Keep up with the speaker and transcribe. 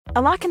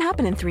A lot can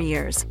happen in 3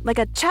 years, like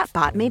a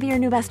chatbot may be your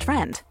new best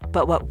friend.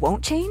 But what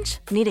won't change?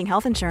 Needing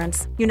health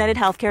insurance. United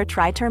Healthcare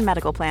Tri-Term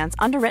Medical Plans,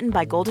 underwritten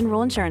by Golden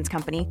Rule Insurance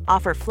Company,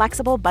 offer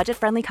flexible,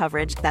 budget-friendly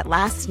coverage that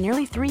lasts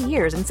nearly 3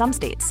 years in some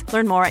states.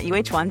 Learn more at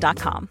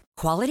uh1.com.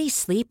 Quality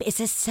sleep is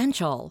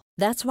essential.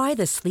 That's why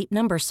the Sleep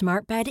Number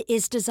Smart Bed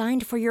is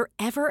designed for your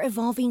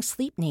ever-evolving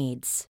sleep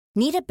needs.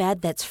 Need a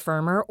bed that's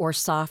firmer or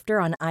softer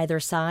on either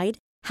side?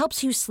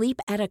 Helps you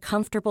sleep at a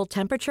comfortable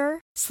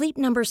temperature? Sleep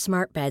Number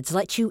Smart Beds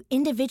let you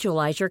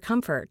individualize your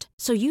comfort,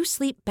 so you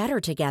sleep better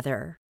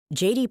together.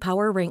 J.D.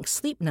 Power ranks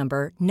Sleep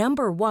Number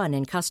number 1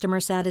 in customer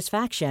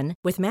satisfaction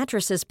with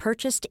mattresses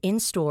purchased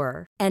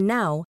in-store. And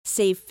now,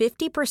 save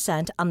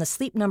 50% on the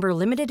Sleep Number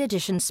Limited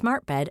Edition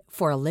Smart Bed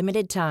for a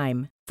limited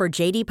time. For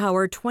J.D.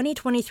 Power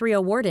 2023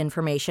 award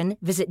information,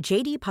 visit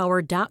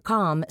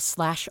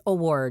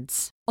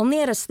jdpower.com/awards. Only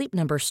at a Sleep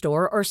Number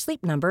store or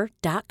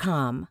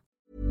sleepnumber.com.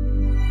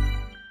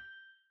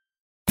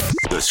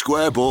 The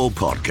Square Ball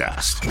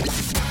Podcast.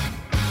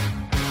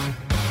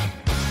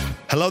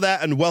 Hello there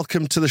and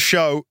welcome to the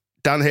show.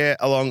 Dan here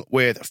along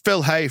with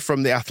Phil Hay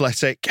from The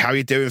Athletic. How are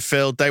you doing,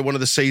 Phil? Day one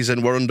of the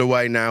season. We're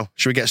underway now.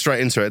 Should we get straight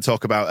into it and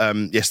talk about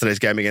yesterday's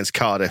game against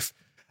Cardiff?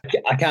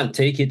 I can't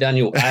take it,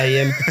 Daniel.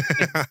 I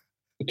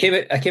came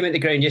out the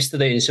ground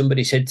yesterday and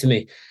somebody said to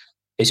me,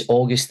 it's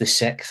August the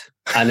 6th.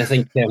 And I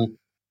think you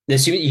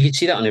can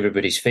see that on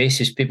everybody's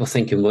faces. People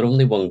thinking we're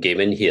only one game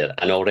in here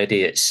and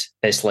already it's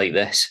like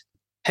this.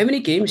 How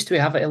many games do we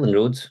have at Ellen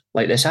Road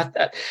like this?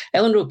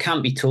 Ellen Road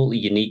can't be totally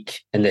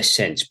unique in this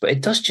sense, but it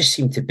does just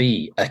seem to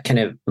be a kind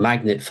of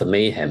magnet for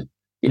mayhem.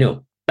 You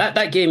know,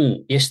 that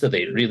game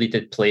yesterday really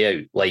did play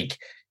out like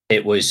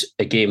it was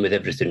a game with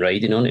everything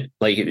riding on it.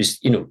 Like it was,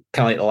 kind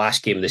of like the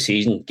last game of the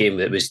season, game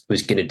that was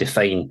going to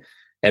define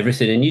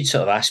everything. And you'd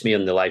sort of asked me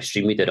on the live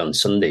stream we did on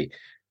Sunday,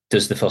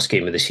 does the first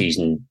game of the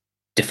season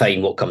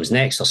define what comes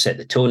next or set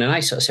the tone? And I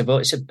sort of said, well,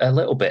 it's a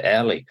little bit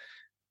early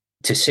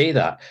to say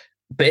that.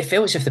 But it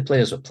felt as if the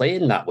players were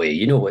playing that way, at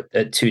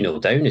 2-0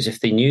 down, as if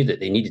they knew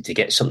that they needed to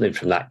get something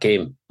from that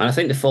game. And I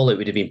think the fallout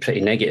would have been pretty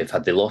negative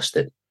had they lost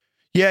it.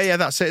 Yeah,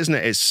 that's it, isn't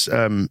it?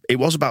 It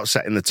was about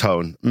setting the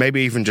tone,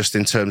 maybe even just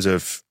in terms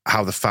of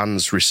how the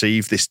fans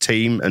receive this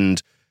team and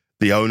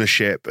the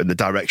ownership and the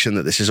direction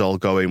that this is all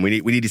going.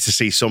 We needed to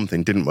see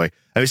something, didn't we?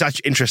 And it's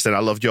actually interesting. I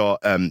loved your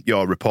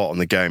report on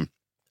the game,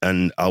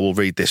 and I will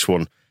read this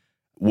one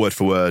word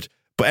for word.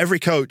 But every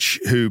coach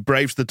who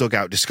braves the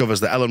dugout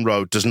discovers that Ellen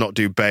Road does not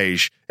do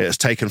beige. It has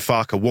taken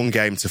Farke one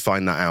game to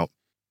find that out.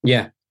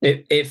 Yeah,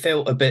 it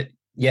felt a bit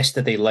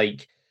yesterday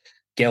like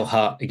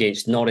Gelhardt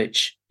against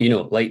Norwich,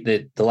 like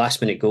the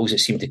last minute goals that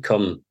seemed to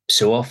come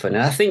so often.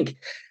 And I think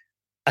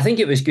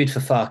it was good for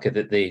Farke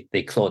that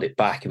they clawed it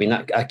back. I mean,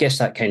 I guess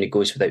that kind of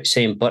goes without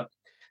saying. But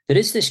there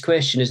is this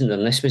question, isn't there?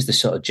 And this was the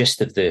sort of gist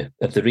of the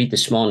read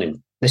this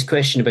morning. This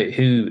question about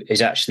who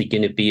is actually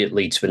going to be at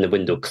Leeds when the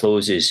window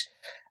closes.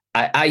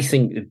 I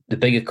think the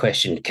bigger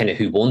question, kind of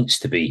who wants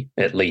to be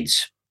at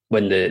Leeds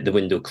when the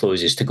window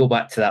closes, to go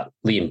back to that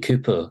Liam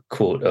Cooper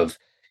quote of,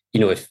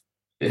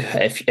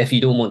 if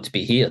you don't want to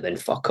be here, then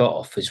fuck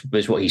off,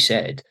 was what he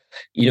said,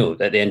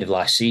 at the end of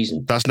last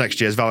season. That's next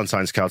year's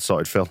Valentine's card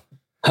sorted, Phil.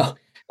 Oh,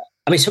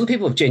 I mean, some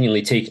people have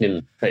genuinely taken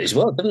him as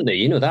well, didn't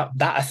they? That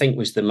I think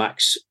was the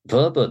Max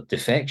Verber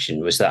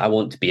defection, was that I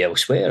want to be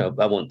elsewhere,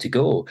 I want to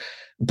go.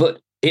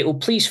 But it will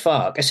please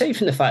Farke, aside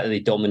from the fact that they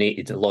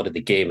dominated a lot of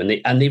the game,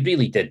 and they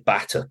really did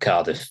batter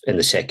Cardiff in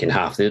the second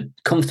half. They're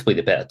comfortably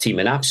the better team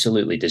and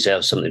absolutely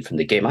deserve something from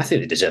the game. I think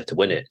they deserve to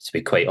win it, to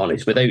be quite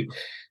honest, without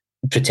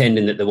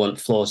pretending that they want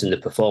flaws in the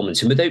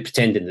performance and without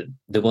pretending that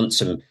they want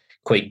some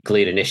quite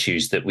glaring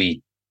issues that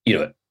we,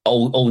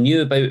 all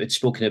knew about, had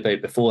spoken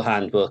about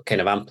beforehand, were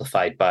kind of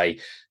amplified by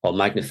or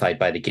magnified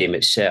by the game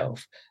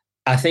itself.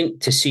 I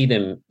think to see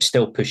them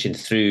still pushing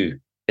through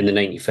in the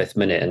 95th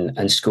minute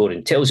and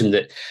scoring tells them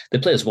that the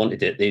players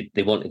wanted it.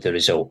 They wanted the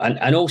result,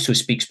 and also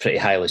speaks pretty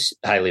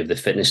highly of the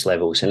fitness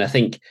levels. And I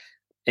think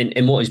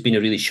in what has been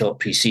a really short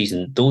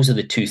pre-season, those are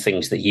the two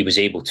things that he was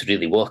able to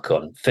really work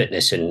on: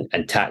 fitness and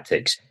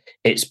tactics.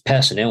 It's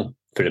personnel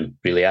for him,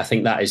 really. I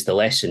think that is the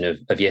lesson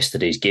of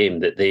yesterday's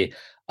game, that they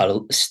are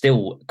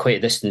still quite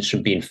a distance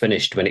from being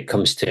finished when it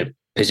comes to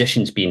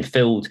positions being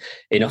filled,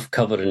 enough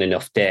cover and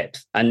enough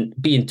depth, and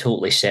being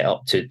totally set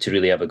up to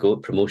really have a go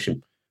at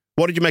promotion.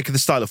 What did you make of the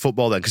style of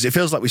football then? Because it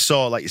feels like we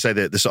saw, like you say,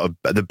 the sort of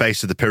the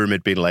base of the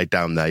pyramid being laid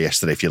down there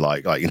yesterday, if you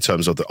like in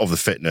terms of the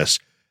fitness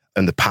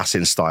and the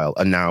passing style.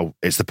 And now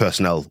it's the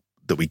personnel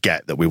that we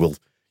get that we will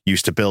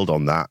use to build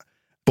on that.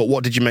 But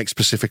what did you make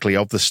specifically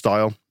of the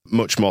style?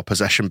 Much more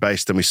possession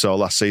based than we saw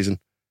last season,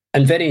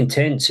 and very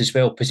intense as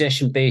well,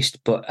 possession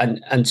based. But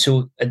and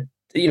so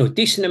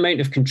decent amount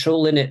of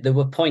control in it. There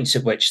were points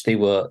at which they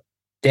were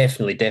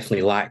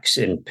definitely lax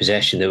in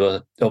possession. There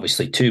were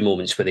obviously two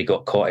moments where they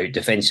got caught out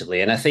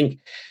defensively. And I think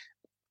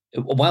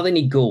while they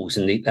need goals,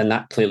 and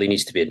that clearly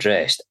needs to be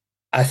addressed,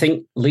 I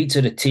think Leeds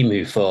are a team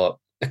who for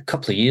a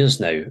couple of years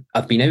now,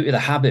 I've been out of the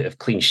habit of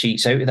clean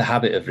sheets, out of the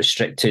habit of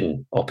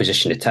restricting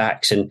opposition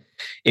attacks. And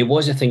it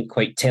was, I think,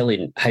 quite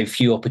telling how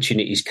few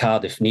opportunities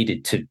Cardiff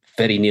needed to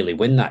very nearly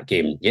win that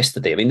game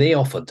yesterday. I mean, they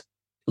offered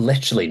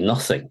literally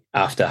nothing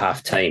after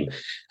half time,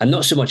 and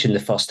not so much in the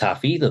first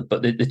half either,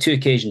 but the two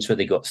occasions where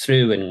they got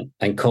through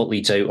and caught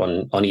leads out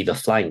on either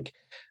flank,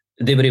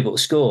 they were able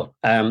to score.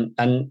 And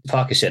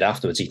Farke said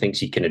afterwards he thinks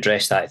he can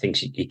address that. I think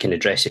he can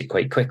address it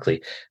quite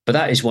quickly. But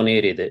that is one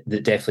area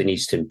that definitely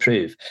needs to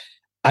improve.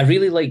 I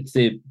really liked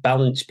the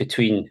balance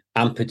between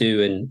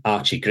Ampadu and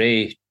Archie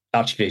Gray.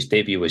 Archie Gray's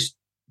debut was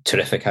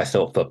terrific, I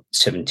thought, for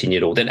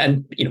 17-year-old.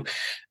 And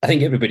I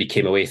think everybody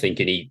came away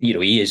thinking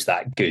he is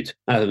that good.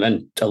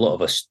 And a lot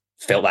of us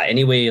felt that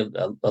anyway.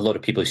 A lot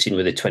of people who've seen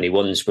with the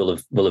 21s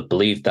will have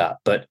believed that.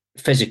 But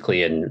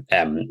physically and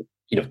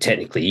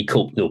technically, he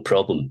coped no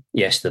problem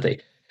yesterday.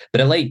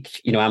 But I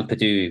like,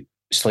 Ampadu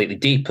slightly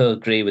deeper,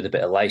 Gray with a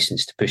bit of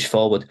license to push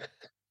forward.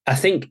 I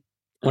think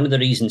one of the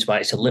reasons why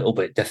it's a little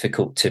bit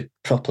difficult to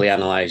properly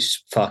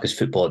analyse Farke's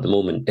football at the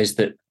moment is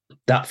that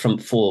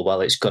front four,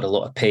 while it's got a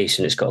lot of pace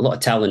and it's got a lot of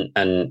talent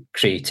and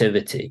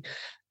creativity,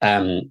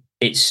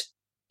 it's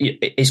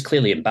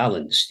clearly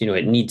imbalanced.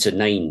 It needs a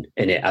 9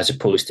 in it as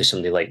opposed to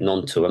somebody like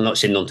Gnonto. I'm not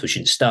saying Gnonto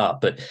shouldn't start,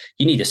 but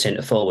you need a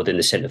centre forward in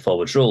the centre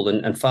forward's role.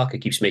 And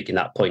Farke keeps making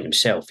that point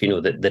himself,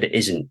 that it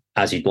isn't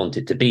as he'd want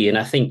it to be. And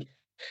I think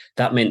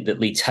that meant that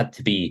Leeds had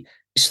to be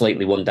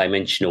slightly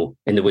one-dimensional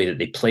in the way that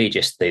they played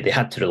yesterday. They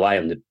had to rely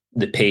on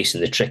the pace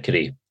and the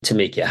trickery to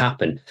make it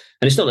happen. And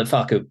it's not that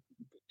Farke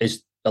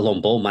is a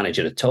long ball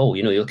manager at all.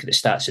 You look at the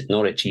stats at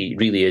Norwich, he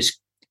really is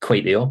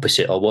quite the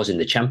opposite, or was in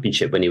the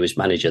Championship when he was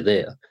manager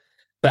there.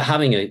 But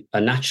having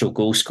a natural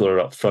goal scorer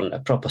up front, a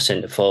proper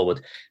centre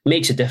forward,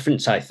 makes a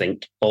difference, I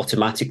think,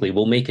 automatically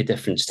will make a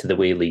difference to the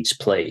way Leeds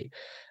play.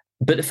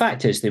 But the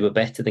fact is they were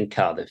better than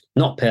Cardiff.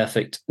 Not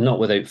perfect, not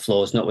without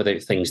flaws, not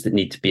without things that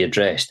need to be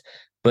addressed.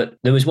 But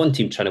there was one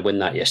team trying to win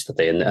that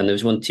yesterday, and there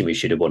was one team who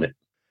should have won it.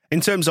 In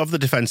terms of the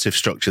defensive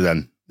structure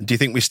then, do you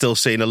think we're still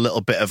seeing a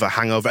little bit of a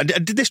hangover? And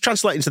did this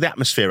translate into the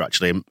atmosphere,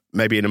 actually,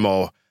 maybe in a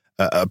more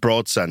a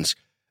broad sense?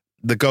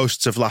 The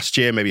ghosts of last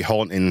year maybe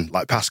haunting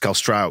like Pascal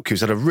Struijk,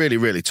 who's had a really,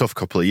 really tough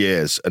couple of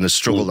years and has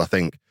struggled, I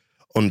think,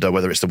 under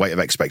whether it's the weight of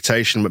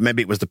expectation, but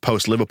maybe it was the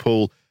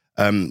post-Liverpool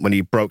when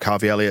he broke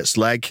Harvey Elliott's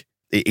leg.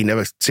 He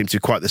never seemed to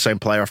be quite the same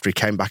player after he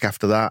came back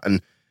after that,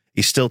 and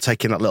he's still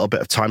taking that little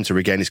bit of time to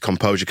regain his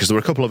composure, because there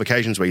were a couple of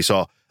occasions where you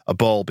saw a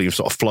ball being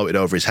sort of floated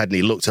over his head and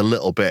he looked a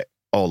little bit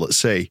all at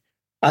sea.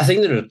 I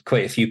think there are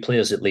quite a few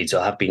players at Leeds,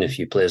 or have been a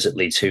few players at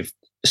Leeds, who've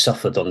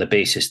suffered on the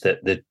basis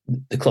that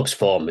the club's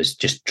form has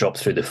just dropped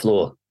through the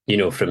floor.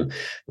 From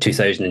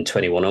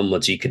 2021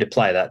 onwards, you could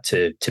apply that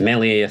to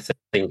Meslier. I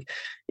think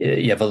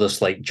you have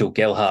others like Joe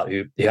Gelhardt,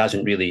 who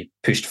hasn't really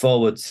pushed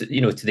forward, to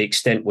the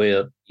extent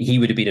where he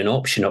would have been an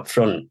option up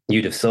front,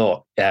 you'd have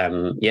thought,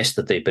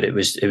 yesterday. But it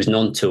was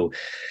Gnonto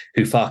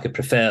who Farke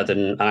preferred,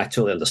 and I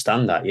totally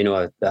understand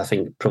that. I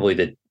think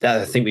probably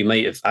I think we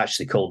might have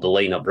actually called the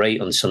lineup right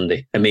on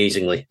Sunday,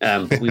 amazingly.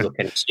 But we were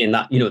kind of saying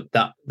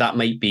that, that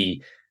might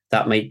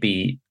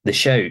be the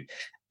shout.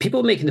 People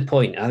are making the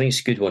point, I think it's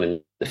a good one in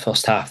the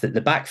first half, that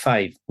the back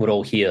five were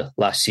all here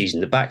last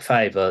season. The back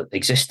five are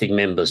existing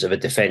members of a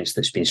defence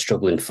that's been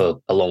struggling for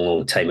a long,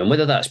 long time. And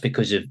whether that's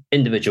because of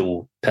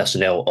individual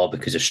personnel or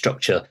because of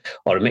structure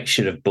or a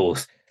mixture of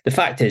both, the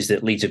fact is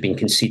that Leeds have been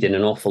conceding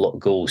an awful lot of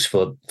goals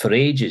for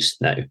ages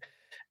now.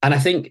 And I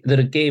think there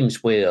are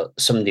games where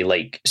somebody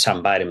like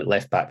Sam Byram at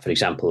left back, for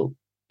example,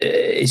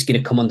 is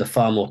going to come under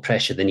far more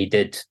pressure than he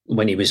did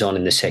when he was on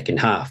in the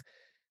second half.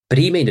 But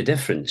he made a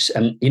difference.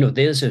 And,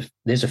 there's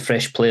a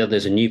fresh player,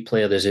 there's a new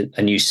player, there's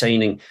a new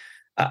signing.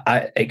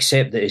 I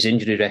accept that his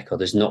injury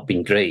record has not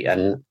been great.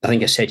 And I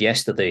think I said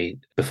yesterday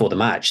before the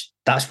match,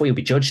 that's what he'll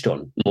be judged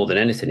on more than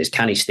anything, is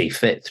can he stay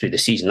fit through the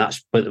season?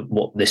 That's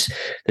what this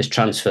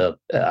transfer,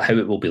 how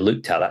it will be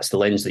looked at. That's the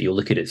lens that you'll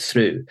look at it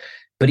through.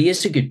 But he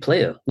is a good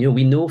player.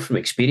 We know from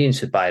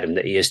experience with Byram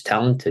that he is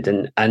talented,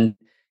 and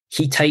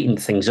he tightened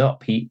things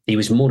up. He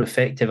was more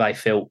effective, I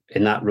felt,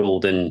 in that role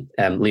than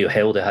Leo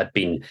Helder had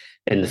been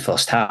in the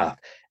first half.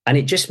 And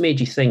it just made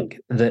you think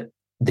that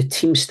the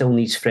team still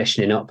needs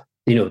freshening up.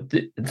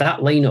 That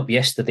lineup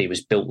yesterday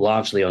was built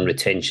largely on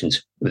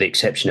retentions, with the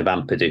exception of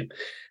Ampadu.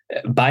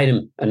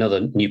 Byram,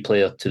 another new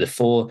player to the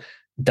fore.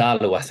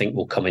 Darlow, I think,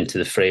 will come into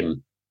the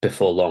frame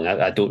before long.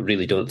 I don't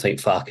think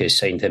Farke has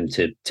signed him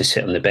to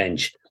sit on the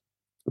bench.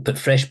 But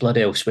fresh blood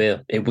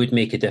elsewhere, it would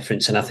make a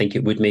difference. And I think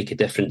it would make a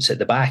difference at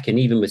the back. And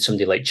even with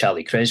somebody like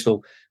Charlie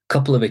Creswell, a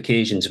couple of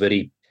occasions where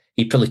he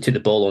probably took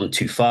the ball on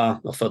too far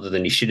or further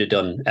than he should have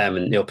done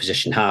in the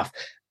opposition half,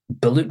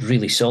 but looked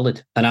really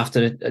solid. And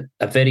after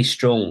a very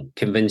strong,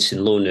 convincing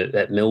loan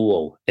at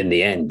Millwall in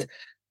the end,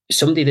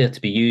 somebody there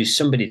to be used,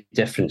 somebody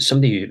different,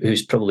 somebody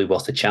who's probably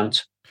worth a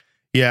chance.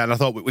 Yeah, and I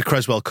thought with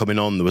Creswell coming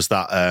on, there was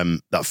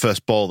that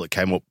first ball that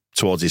came up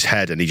towards his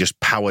head and he just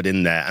powered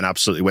in there and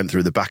absolutely went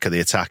through the back of the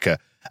attacker.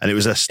 And it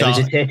was a stark...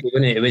 It was a techie,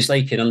 wasn't it? It was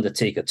like an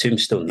Undertaker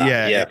tombstone.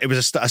 It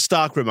was a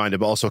stark reminder,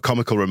 but also a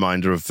comical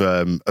reminder of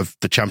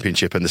the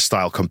Championship and the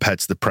style compared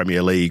to the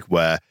Premier League,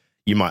 where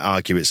you might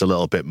argue it's a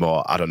little bit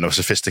more, I don't know,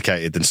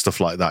 sophisticated than stuff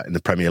like that in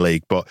the Premier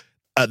League. But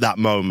at that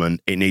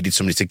moment, it needed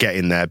somebody to get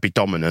in there, be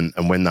dominant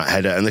and win that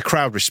header. And the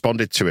crowd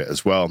responded to it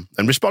as well,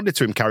 and responded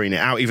to him carrying it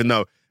out, even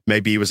though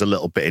maybe he was a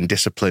little bit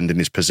indisciplined in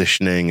his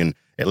positioning and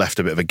it left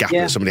a bit of a gap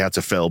that somebody had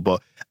to fill.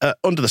 But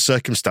under the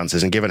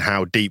circumstances and given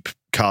how deep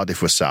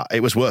Cardiff was sat,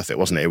 it was worth it,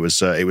 wasn't it?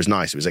 It was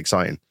nice. It was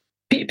exciting.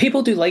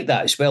 People do like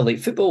that as well. Like,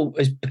 football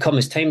has become,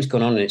 as time's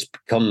gone on, and it's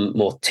become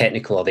more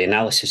technical, or the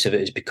analysis of it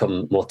has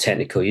become more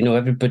technical. You know,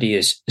 everybody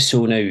is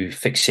so now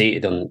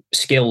fixated on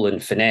skill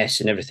and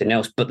finesse and everything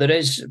else. But there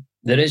is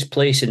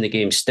place in the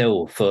game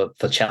still for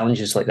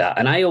challenges like that.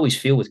 And I always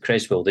feel with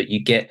Creswell that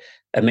you get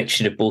a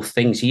mixture of both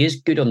things. He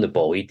is good on the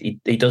ball. He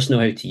does know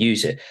how to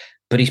use it,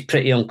 but he's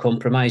pretty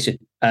uncompromising,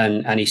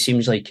 and he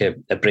seems like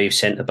a brave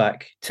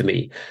centre-back to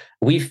me.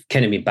 We've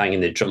kind of been banging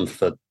the drum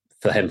for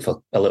him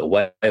for a little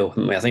while.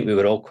 I think we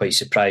were all quite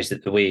surprised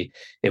at the way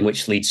in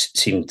which Leeds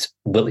seemed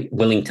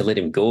willing to let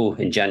him go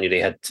in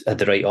January, had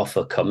the right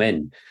offer come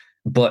in.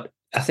 But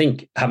I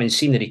think, having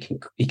seen that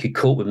he could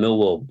cope with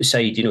Millwall,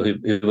 side, you know,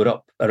 who were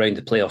up around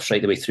the playoffs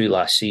right the way through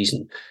last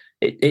season,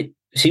 it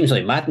seems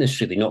like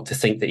madness, really, not to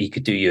think that he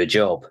could do you a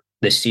job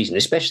this season,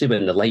 especially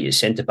when the light is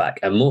centre-back,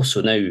 and more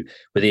so now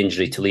with the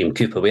injury to Liam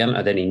Cooper. We haven't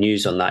had any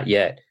news on that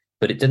yet,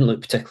 but it didn't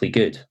look particularly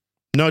good.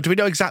 No, do we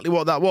know exactly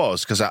what that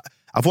was? Because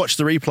I've watched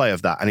the replay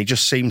of that, and he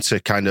just seemed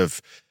to kind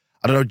of,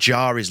 I don't know,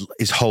 jar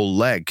his whole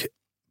leg,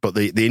 but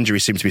the injury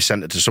seemed to be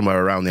centred to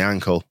somewhere around the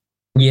ankle.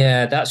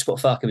 Yeah, that's what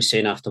Farke was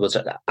saying afterwards,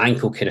 at that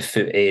ankle kind of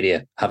foot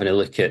area, having a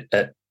look at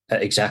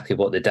exactly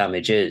what the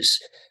damage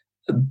is.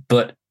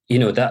 But, you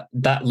know,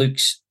 that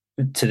looks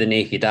to the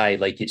naked eye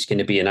like it's going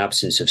to be an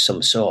absence of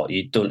some sort.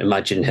 You don't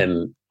imagine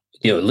him,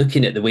 you know,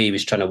 looking at the way he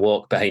was trying to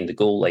walk behind the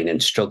goal line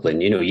and struggling.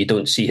 You know, you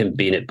don't see him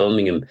being at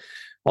Birmingham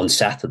on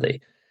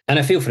Saturday. And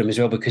I feel for him as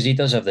well, because he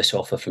does have this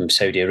offer from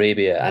Saudi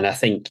Arabia. And I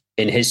think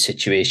in his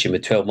situation,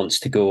 with 12 months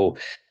to go,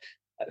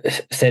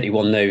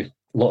 31 now, a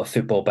lot of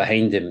football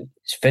behind him,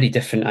 it's very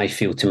different, I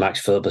feel, to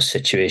Max Wöber's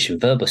situation.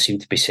 Wöber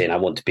seemed to be saying, I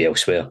want to be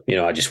elsewhere. You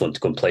know, I just want to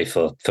go and play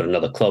for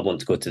another club, want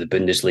to go to the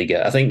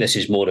Bundesliga. I think this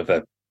is more of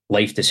a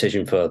life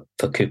decision for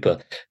Cooper.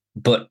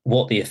 But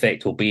what the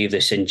effect will be of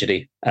this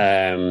injury,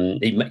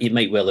 it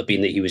might well have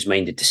been that he was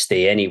minded to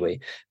stay anyway.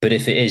 But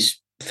if it is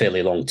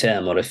fairly long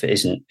term, or if it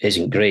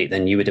isn't great,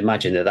 then you would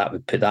imagine that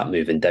would put that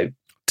move in doubt.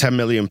 £10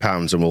 million,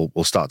 and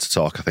we'll start to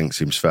talk. I think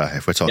seems fair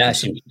if we're talking. Yeah,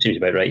 seems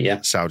about right.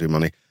 Yeah, Saudi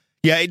money.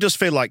 Yeah, it does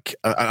feel like,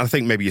 I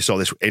think maybe you saw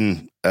this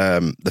in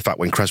the fact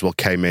when Creswell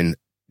came in,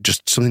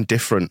 just something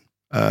different.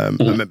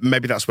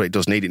 Maybe that's what it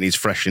does need. It needs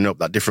freshening up,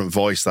 that different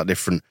voice, that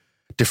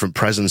different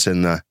presence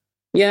in there.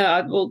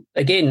 Yeah, well,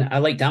 again, I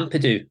liked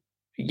Ampadu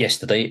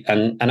yesterday,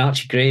 and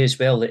Archie Gray as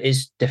well. It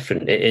is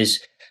different. It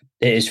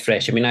is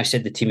fresh. I mean, I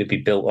said the team would be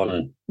built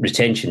on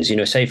retentions. You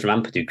know, aside from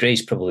Ampadu,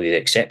 Gray's probably the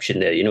exception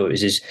there. You know, it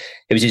was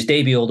his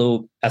debut,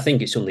 although I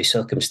think it's only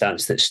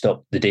circumstance that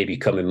stopped the debut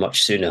coming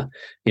much sooner.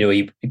 You know,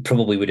 he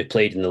probably would have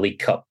played in the League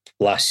Cup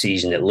last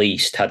season at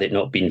least, had it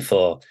not been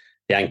for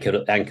the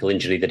ankle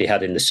injury that he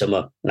had in the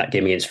summer, that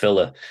game against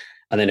Villa,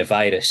 and then a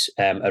virus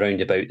around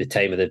about the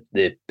time of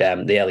the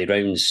early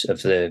rounds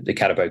of the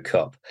Carabao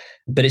Cup.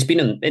 But it's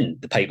been in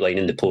the pipeline,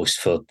 in the post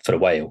for a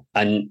while,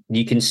 and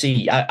you can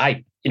see,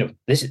 you know,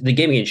 the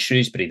game against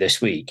Shrewsbury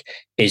this week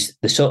is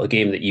the sort of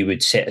game that you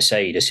would set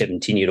aside a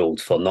 17-year-old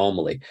for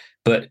normally.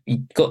 But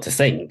you've got to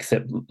think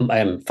that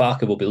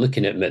Farke will be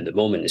looking at him at the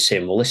moment and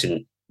saying, well,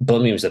 listen,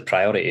 Birmingham's the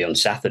priority on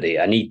Saturday.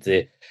 I need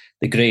the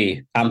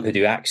Gray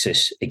Ampadu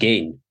axis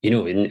again, you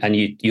know, and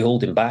you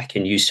hold him back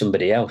and use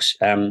somebody else.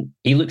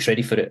 He looks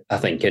ready for it, I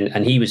think,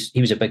 and he was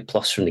a big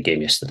plus from the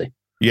game yesterday.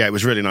 Yeah, it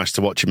was really nice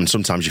to watch him, and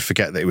sometimes you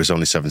forget that he was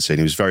only 17.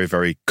 He was very,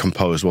 very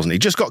composed, wasn't he? He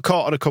just got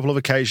caught on a couple of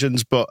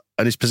occasions,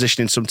 and his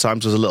positioning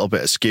sometimes was a little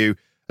bit askew,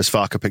 as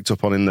Farke picked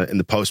up on in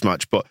the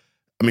post-match. But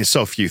I mean,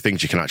 so few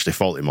things you can actually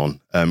fault him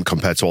on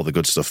compared to all the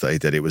good stuff that he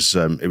did. It was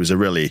a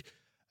really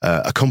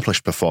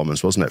accomplished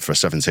performance, wasn't it, for a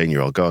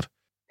 17-year-old? God.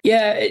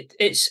 Yeah,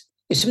 it's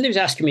somebody was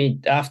asking me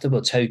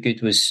afterwards how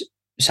good was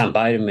Sam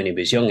Byram when he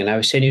was young, and I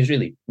was saying he was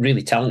really,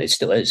 really talented.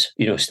 Still is,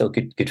 you know, still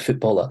good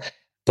footballer.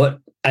 But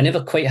I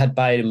never quite had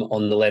Byram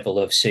on the level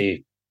of,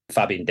 say,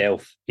 Fabian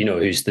Delph, you know,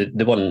 who's the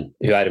one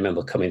who I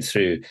remember coming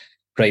through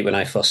right when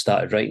I first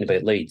started writing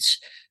about Leeds.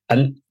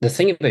 And the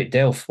thing about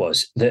Delph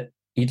was that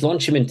you'd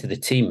launch him into the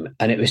team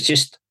and it was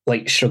just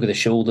like shrug of the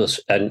shoulders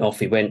and off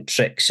he went,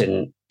 tricks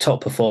and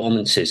top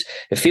performances.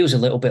 It feels a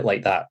little bit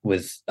like that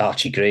with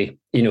Archie Gray.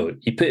 You know,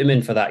 you put him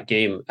in for that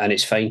game and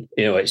it's fine.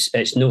 You know,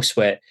 it's no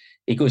sweat.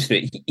 He goes through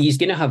it. He's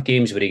going to have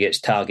games where he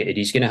gets targeted.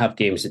 He's going to have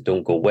games that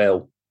don't go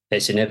well.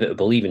 It's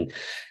inevitable. Even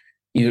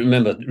you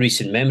remember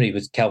recent memory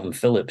with Calvin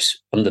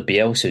Phillips under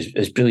Bielsa,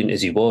 as brilliant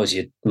as he was,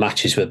 you had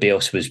matches where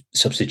Bielsa was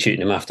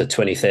substituting him after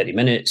 20, 30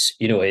 minutes.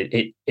 You know,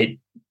 it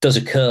does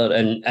occur.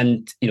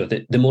 And you know,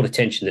 the more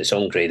attention that's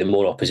on Gray, the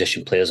more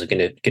opposition players are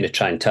going to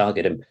try and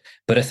target him.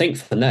 But I think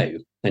for now,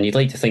 and you'd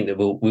like to think that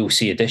we'll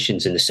see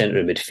additions in the centre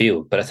of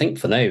midfield, but I think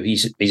for now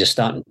he's a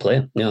starting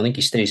player. You know, I think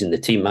he stays in the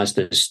team, as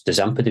does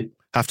Ampadu.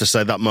 I have to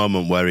say that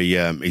moment where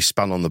he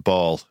span on the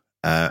ball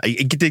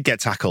He did get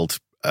tackled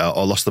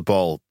or lost the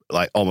ball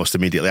like almost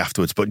immediately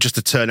afterwards, but just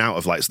a turnout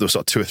of like there were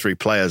sort of 2 or 3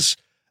 players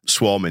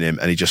swarming him,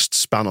 and he just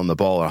span on the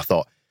ball. And I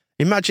thought,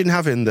 imagine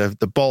having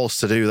the balls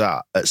to do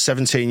that at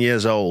 17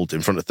 years old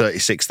in front of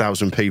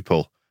 36,000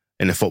 people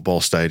in a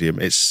football stadium.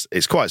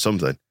 It's quite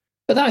something.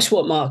 But that's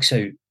what marks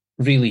out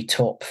really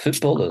top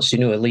footballers,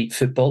 elite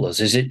footballers,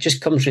 is it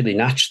just comes really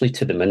naturally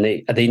to them, and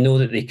they know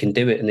that they can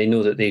do it, and they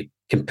know that they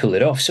can pull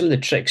it off. Some of the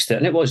tricks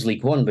and it was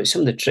League One, but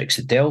some of the tricks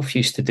that Delph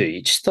used to do,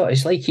 you just thought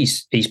it's like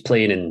he's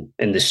playing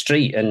in the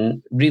street,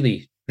 and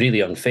really, really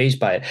unfazed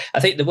by it.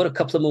 I think there were a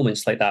couple of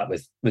moments like that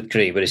with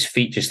Gray, where his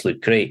feet just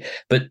looked great.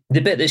 But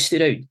the bit that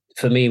stood out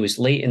for me was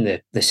late in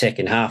the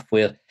second half,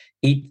 where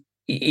he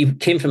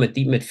came from a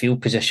deep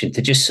midfield position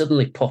to just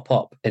suddenly pop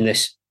up in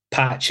this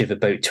patch of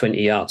about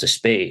 20 yards of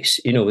space,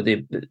 with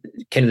the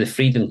kind of the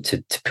freedom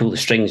to pull the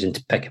strings and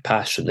to pick a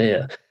pass from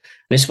there.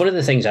 And it's one of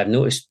the things I've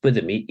noticed with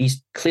him.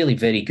 He's clearly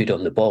very good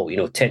on the ball,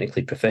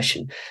 technically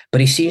proficient,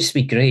 but he seems to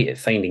be great at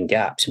finding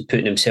gaps and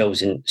putting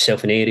himself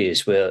in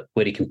areas where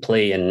he can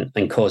play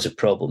and cause a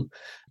problem.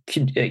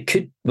 It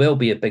could well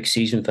be a big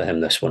season for him,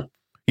 this one.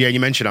 Yeah,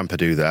 you mentioned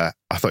Ampadu there.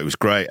 I thought it was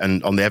great.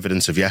 And on the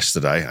evidence of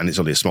yesterday, and it's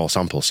only a small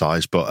sample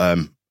size, but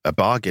a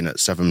bargain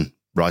at 7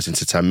 rising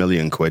to 10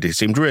 million quid. He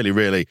seemed really,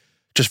 really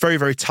just very,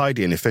 very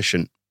tidy and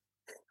efficient.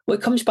 Well,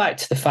 it comes back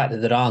to the fact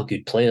that there are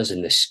good players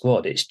in this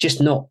squad. It's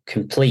just not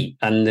complete,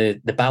 and the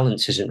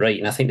balance isn't right.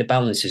 And I think the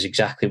balance is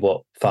exactly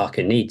what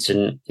Farke needs.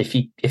 And if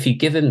you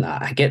give him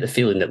that, I get the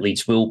feeling that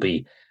Leeds will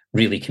be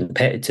really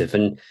competitive.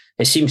 And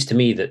it seems to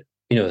me that,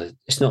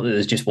 it's not that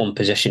there's just one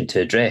position to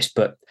address,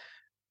 but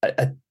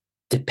a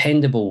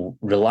dependable,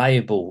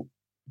 reliable,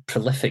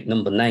 prolific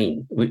number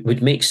 9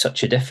 would make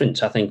such a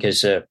difference, I think,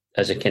 as a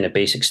kind of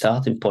basic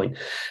starting point.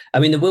 I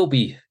mean, there will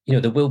be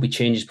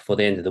changes before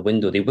the end of the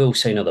window. They will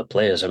sign other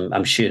players.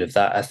 I'm sure of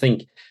that. I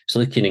think it's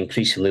looking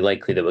increasingly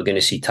likely that we're going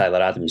to see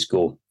Tyler Adams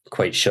go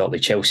quite shortly.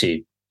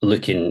 Chelsea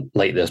looking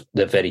like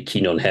they're very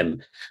keen on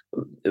him,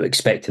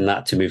 expecting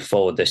that to move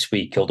forward this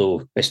week,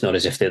 although it's not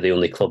as if they're the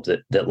only club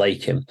that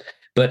like him.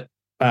 But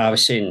I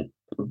was saying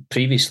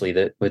previously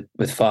that with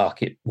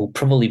Farke, it will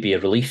probably be a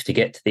relief to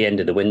get to the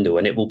end of the window,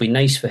 and it will be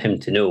nice for him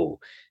to know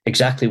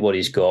exactly what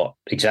he's got,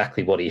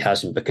 exactly what he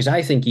hasn't. Because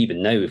I think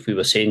even now, if we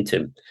were saying to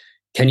him,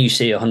 can you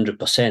say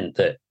 100%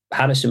 that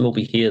Harrison will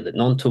be here, that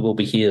Nonto will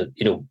be here,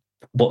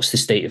 what's the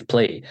state of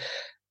play?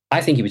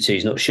 I think he would say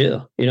he's not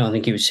sure. I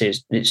think he would say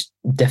it's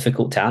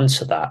difficult to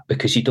answer that,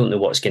 because you don't know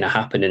what's going to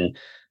happen in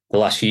the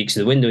last few weeks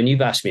of the window. And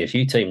you've asked me a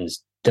few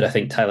times, did I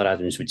think Tyler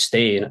Adams would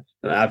stay? And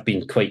I've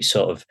been quite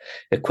sort of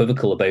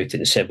equivocal about it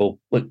and said, well,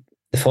 look,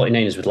 the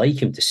 49ers would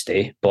like him to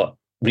stay, but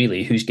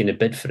really, who's going to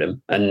bid for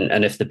him?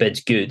 And if the bid's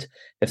good,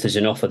 if there's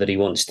an offer that he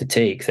wants to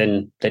take,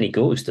 then he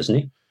goes, doesn't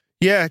he?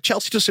 Yeah,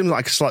 Chelsea does seem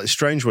like a slightly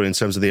strange one in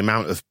terms of the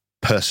amount of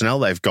personnel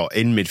they've got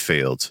in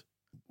midfield.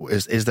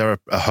 Is there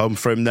a home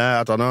for him there?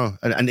 I don't know.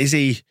 And is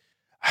he,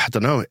 I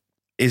don't know,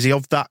 is he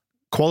of that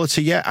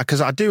quality yet? Because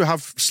I do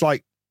have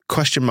slight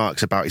question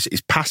marks about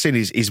his passing,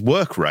 his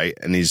work rate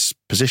and his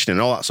positioning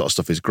and all that sort of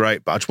stuff is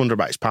great, but I just wonder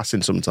about his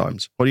passing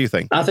sometimes. What do you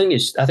think? I think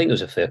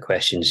those are fair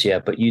questions, yeah,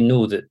 but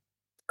that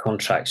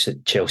contracts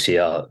at Chelsea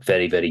are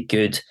very, very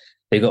good.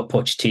 They've got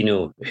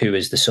Pochettino, who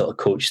is the sort of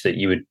coach that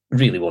you would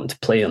really want to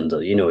play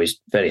under.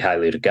 He's very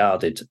highly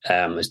regarded,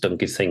 has done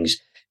good things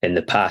in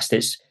the past.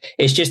 It's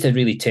just a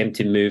really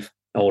tempting move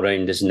all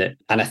round, isn't it?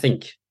 And I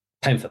think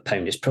pound for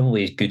pound, it's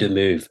probably as good a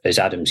move as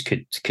Adams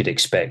could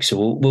expect.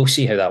 So we'll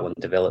see how that one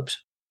develops.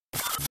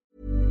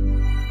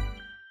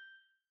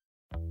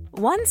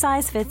 One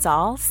size fits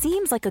all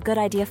seems like a good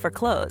idea for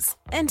clothes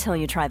until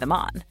you try them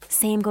on.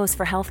 Same goes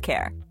for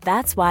healthcare.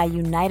 That's why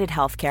United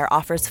Healthcare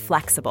offers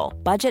flexible,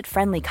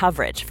 budget-friendly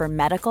coverage for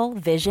medical,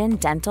 vision,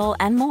 dental,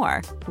 and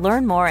more.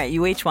 Learn more at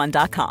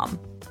uh1.com.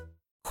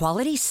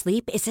 Quality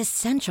sleep is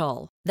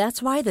essential.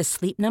 That's why the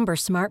Sleep Number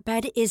Smart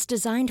Bed is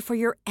designed for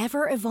your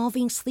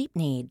ever-evolving sleep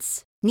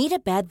needs. Need a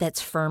bed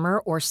that's firmer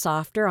or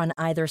softer on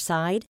either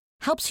side?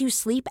 Helps you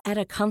sleep at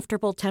a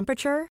comfortable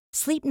temperature?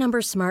 Sleep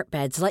Number Smart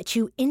Beds let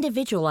you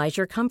individualize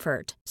your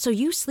comfort, so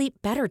you sleep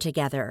better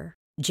together.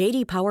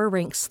 J.D. Power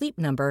ranks Sleep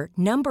Number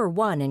number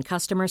 1 in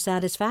customer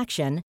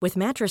satisfaction with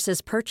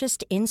mattresses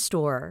purchased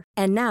in-store.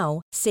 And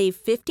now, save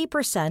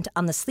 50%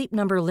 on the Sleep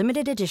Number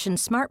Limited Edition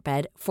Smart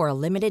Bed for a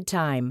limited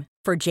time.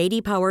 For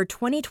J.D. Power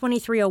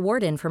 2023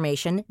 award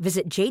information,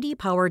 visit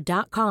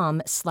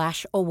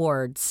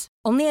jdpower.com/awards.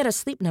 Only at a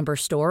Sleep Number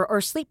store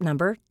or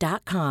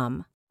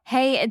sleepnumber.com.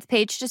 Hey, it's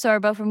Paige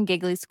DeSorbo from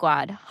Giggly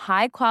Squad.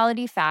 High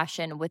quality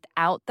fashion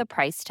without the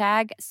price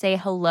tag. Say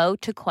hello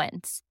to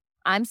Quince.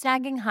 I'm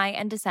snagging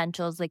high-end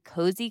essentials like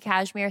cozy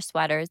cashmere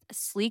sweaters,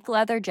 sleek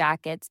leather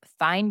jackets,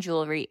 fine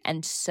jewelry,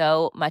 and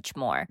so much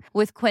more.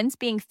 With Quince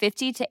being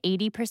 50 to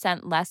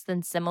 80% less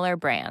than similar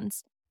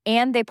brands.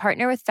 And they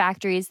partner with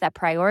factories that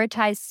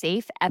prioritize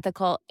safe,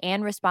 ethical,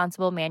 and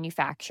responsible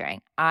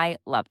manufacturing. I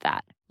love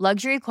that.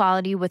 Luxury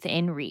quality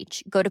within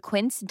reach. Go to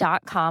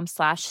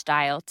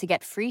quince.com/style to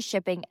get free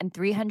shipping and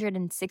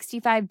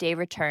 365-day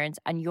returns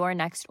on your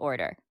next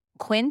order.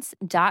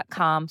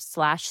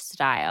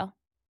 Quince.com/style.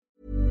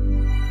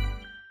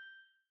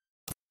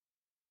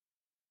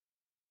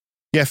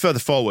 Yeah, further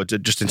forward,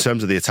 just in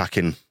terms of the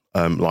attacking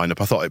lineup,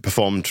 I thought it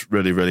performed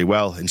really, really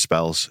well in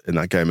spells in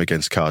that game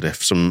against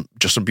Cardiff. Some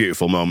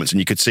beautiful moments, and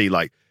you could see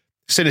like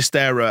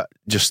Sinisterra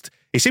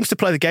he seems to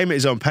play the game at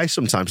his own pace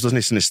sometimes, doesn't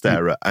he,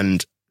 Sinisterra?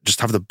 And just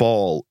have the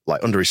ball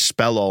like under his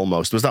spell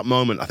almost. There was that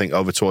moment, I think,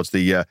 over towards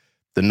the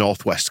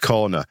northwest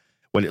corner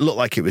when it looked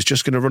like it was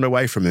just going to run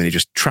away from him, and he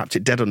just trapped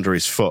it dead under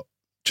his foot,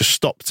 just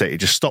stopped it. He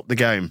just stopped the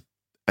game,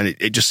 and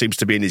it just seems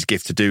to be in his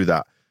gift to do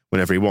that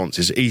whenever he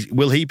wants.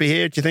 Will he be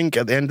here, do you think,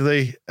 at the end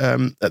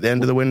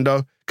of the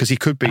window? Because he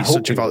could be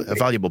such a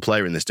valuable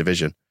player in this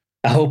division.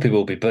 I hope he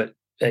will be, but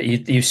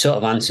you've sort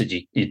of answered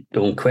your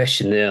own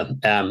question there.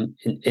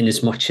 In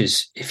as much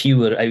as if you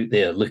were out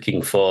there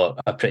looking for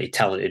a pretty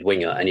talented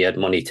winger and you had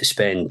money to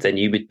spend, then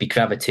you would be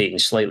gravitating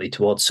slightly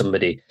towards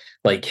somebody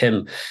like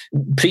him.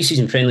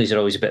 Pre-season friendlies are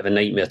always a bit of a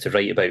nightmare to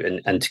write about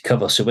and to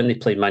cover. So when they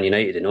played Man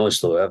United in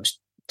Oslo, I was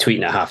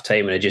tweeting at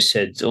half-time and I just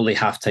said, only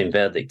half-time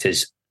verdict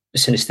is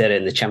Sinisterra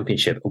in the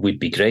Championship would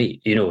be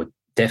great.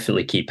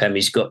 Definitely keep him.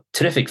 He's got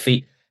terrific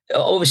feet.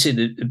 Obviously,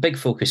 the big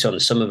focus on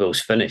Somerville's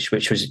finish,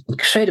 which was an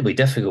incredibly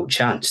difficult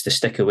chance to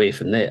stick away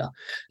from there.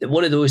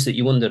 One of those that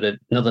you wonder, if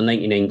another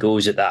 99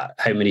 goes at that,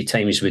 how many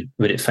times would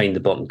it find the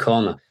bottom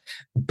corner?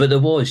 But there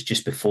was,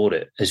 just before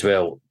it as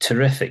well,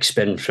 terrific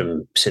spin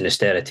from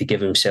Sinisterra to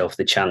give himself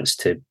the chance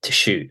to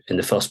shoot in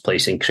the first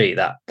place and create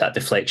that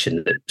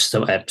deflection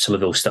that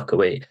Somerville stuck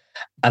away.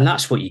 And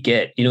that's what you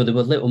get. There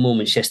were little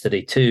moments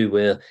yesterday too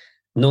where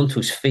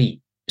Gnonto's feet,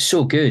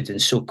 so good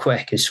and so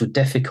quick and so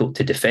difficult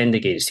to defend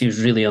against. He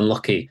was really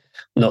unlucky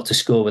not to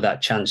score with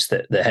that chance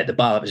that hit the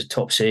bar. It was a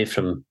top save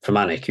from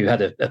Anik, who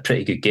had a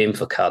pretty good game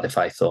for Cardiff,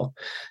 I thought.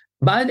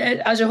 But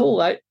as a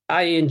whole,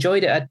 I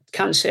enjoyed it. I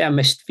can't say I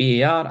missed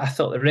VAR. I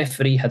thought the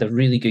referee had a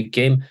really good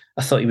game.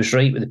 I thought he was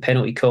right with the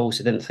penalty calls.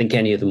 I didn't think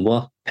any of them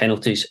were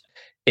penalties.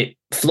 It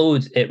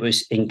flowed. It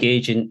was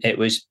engaging. It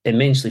was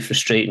immensely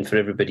frustrating for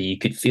everybody. You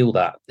could feel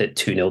that at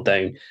 2-0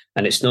 down.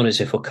 And it's not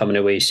as if we're coming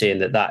away saying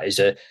that is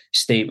a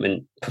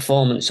statement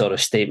performance or a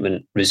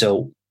statement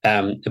result.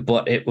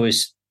 But it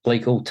was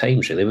like old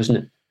times, really, wasn't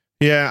it?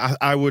 Yeah,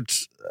 I would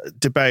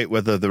debate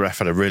whether the ref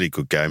had a really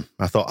good game.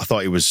 I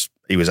thought he was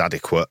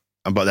adequate.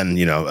 But then,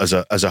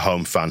 as a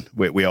home fan,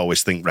 we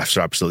always think refs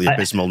are absolutely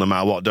abysmal no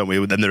matter what, don't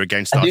we? Then they're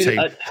against our team.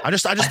 I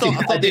just thought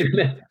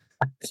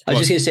I was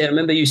just going to say, I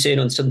remember you saying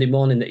on Sunday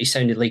morning that he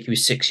sounded like he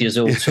was 6 years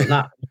old. So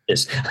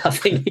I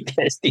think he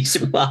gets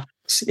decent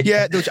marks.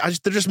 Yeah, there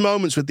were just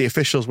moments with the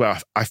officials where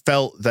I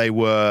felt they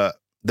were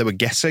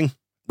guessing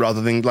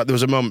rather than, like, there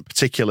was a moment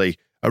particularly,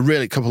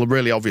 a couple of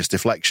really obvious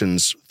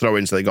deflections,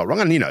 throw-ins they got wrong.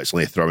 And, it's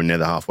only a throw-in near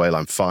the halfway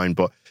line, fine.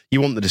 But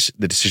you want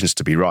the decisions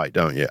to be right,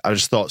 don't you? I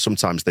just thought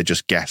sometimes they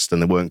just guessed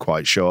and they weren't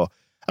quite sure.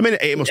 I mean,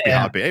 it must be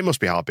hard. It must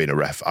be hard being a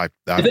ref.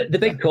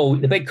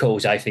 The big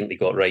calls, I think they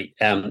got right.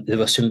 There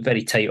were some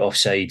very tight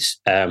offsides.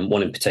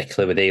 One in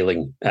particular with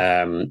Ayling,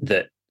 where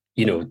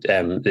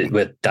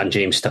Dan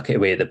James stuck it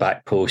away at the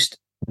back post,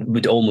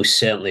 would almost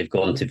certainly have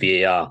gone to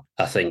VAR.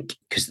 I think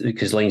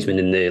because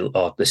linesmen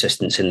or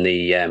assistants in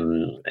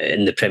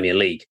the Premier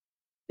League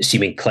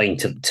seem inclined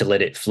to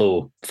let it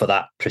flow for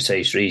that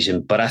precise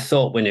reason. But I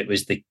thought when it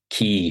was the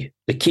key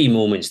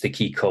moments, the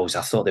key calls,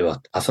 I thought they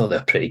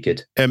were pretty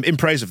good. In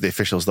praise of the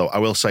officials, though, I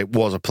will say it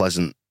was a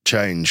pleasant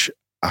change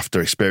after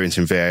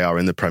experiencing VAR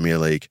in the Premier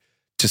League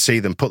to see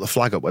them put the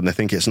flag up when they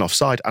think it's an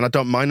offside. And I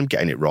don't mind them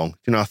getting it wrong.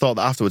 I thought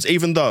that afterwards,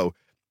 even though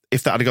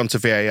if that had gone to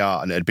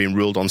VAR and it had been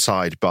ruled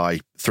onside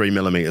by 3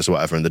 millimeters or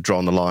whatever and they'd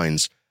drawn the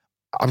lines,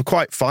 I'm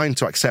quite fine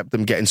to accept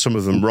them getting some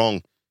of them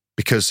wrong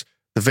because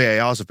the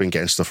VARs have been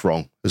getting stuff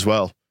wrong as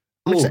well.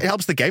 It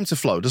helps the game to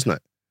flow, doesn't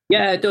it?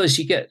 Yeah, it does.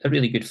 You get a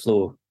really good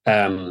flow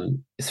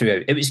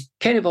throughout. It was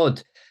kind of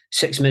odd,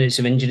 6 minutes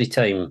of injury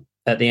time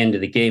at the end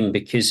of the game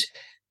because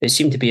it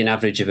seemed to be an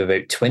average of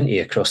about 20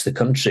 across the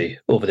country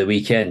over the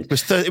weekend. It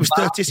was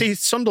 30. See,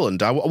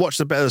 Sunderland, I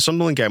watched a bit of the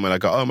Sunderland game when I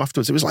got home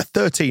afterwards. It was like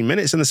 13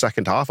 minutes in the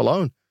second half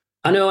alone.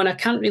 I know, and I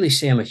can't really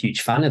say I'm a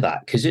huge fan of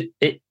that because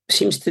it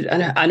seems to...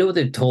 And I know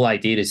the whole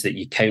idea is that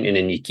you're counting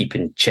and you keep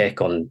in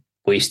check on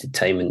wasted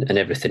time and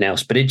everything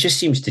else, but it just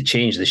seems to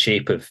change the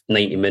shape of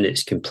 90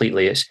 minutes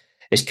completely.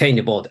 It's kind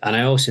of odd, and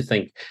I also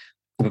think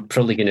we're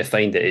probably going to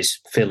find that it's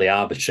fairly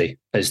arbitrary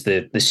as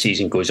the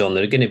season goes on.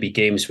 There are going to be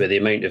games where the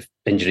amount of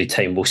injury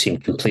time will seem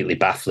completely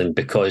baffling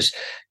because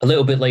a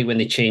little bit like when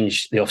they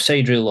change the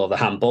offside rule or the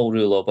handball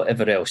rule or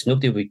whatever else,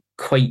 nobody will be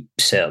quite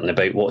certain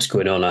about what's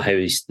going on or how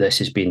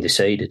this is being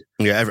decided.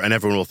 Yeah, and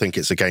everyone will think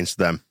it's against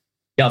them.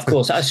 Yeah, of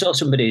course. I saw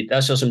somebody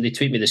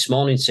tweet me this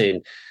morning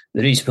saying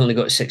the reason we only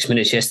got 6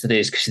 minutes yesterday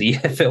is because the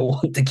EFL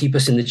want to keep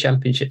us in the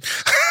Championship.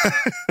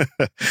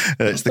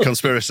 It's the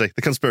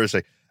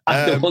conspiracy.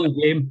 After one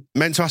game.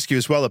 Meant to ask you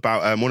as well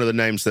about one of the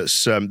names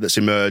that's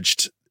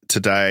emerged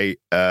today in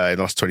the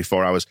last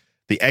 24 hours,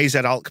 the AZ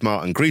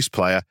Alkmaar and Greece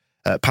player,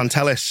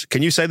 Pantelis.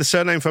 Can you say the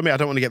surname for me? I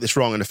don't want to get this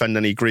wrong and offend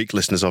any Greek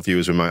listeners or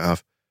viewers we might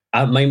have.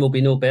 Mine will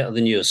be no better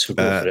than yours, so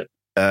go for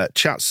it.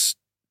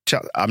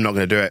 Chat, I'm not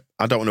going to do it.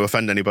 I don't want to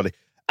offend anybody.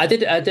 I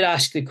did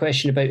ask the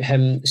question about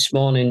him this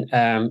morning.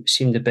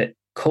 Seemed a bit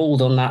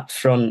cold on that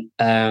front.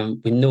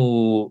 We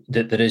know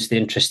that there is the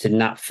interest in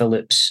Nat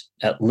Phillips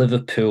at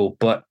Liverpool,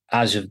 but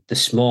as of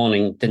this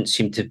morning, didn't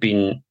seem to have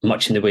been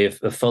much in the way of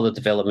further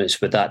developments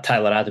with that.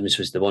 Tyler Adams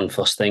was the one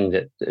first thing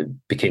that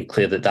became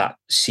clear that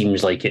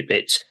seems like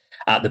it's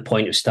at the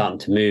point of starting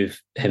to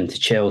move him to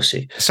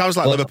Chelsea. Sounds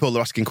like Liverpool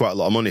are asking quite a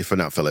lot of money for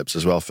Nat Phillips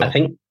as well, Phil.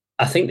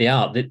 I think they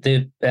are.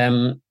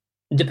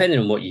 Depending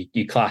on what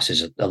you class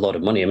as a lot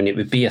of money, I mean, it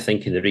would be, I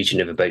think, in the region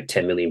of about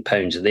 £10 million,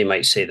 and they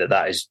might say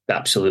that is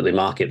absolutely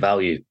market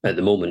value at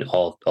the moment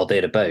or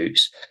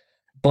thereabouts.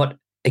 But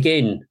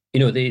again,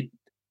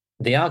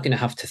 they are going to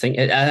have to think,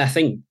 and I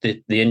think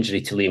the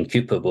injury to Liam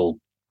Cooper will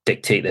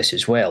dictate this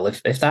as well.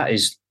 If that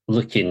is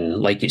looking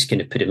like it's going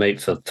to put him out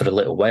for a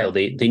little while,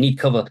 they need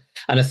cover.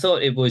 And I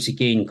thought it was,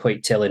 again,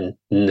 quite telling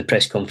in the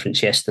press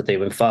conference yesterday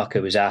when Farke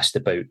was asked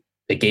about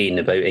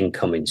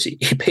incomings.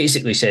 He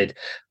basically said,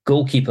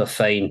 goalkeeper,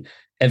 fine.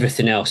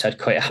 Everything else, I'd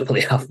quite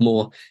happily have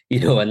more,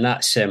 and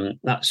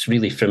that's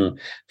really from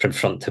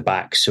front to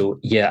back. So,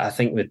 yeah, I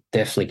think we're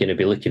definitely going to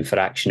be looking for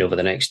action over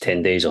the next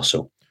 10 days or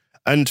so.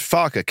 And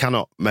Farke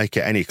cannot make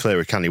it any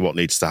clearer, can he, what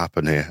needs to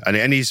happen here?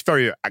 And he's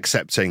very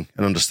accepting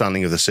and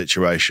understanding of the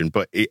situation.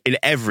 But in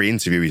every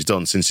interview he's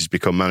done since he's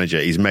become manager,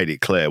 he's made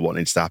it clear what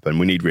needs to happen.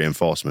 We need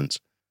reinforcements.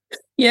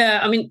 Yeah,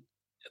 I mean,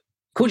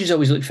 coaches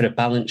always look for a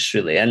balance,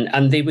 really,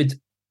 and they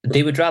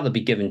would rather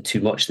be given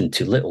too much than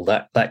too little.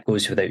 That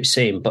goes without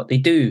saying. But they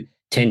do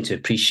tend to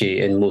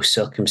appreciate in most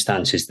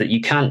circumstances that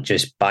you can't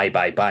just buy.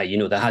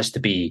 There has to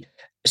be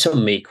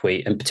some make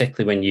weight, and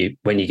particularly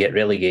when you get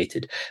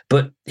relegated.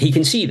 But he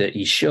can see that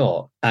he's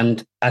short,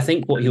 and I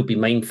think what he'll be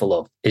mindful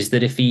of is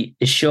that if he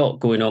is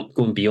short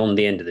going beyond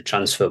the end of the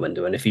transfer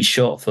window, and if he's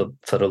short for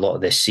a lot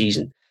of this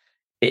season,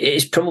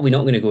 it's probably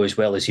not going to go as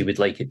well as he would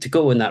like it to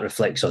go, and that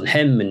reflects on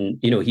him. And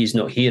he's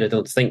not here, I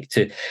don't think,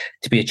 to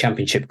be a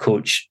championship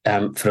coach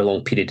for a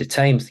long period of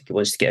time. I think he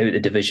wants to get out of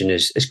the division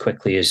as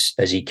quickly as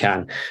he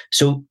can.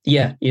 So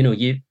yeah,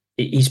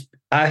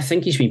 I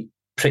think he's been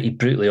pretty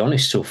brutally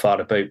honest so far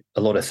about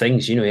a lot of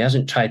things. He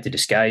hasn't tried to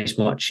disguise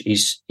much.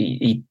 He's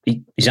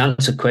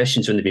answered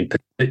questions when they've been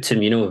put to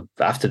him,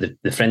 after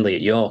the friendly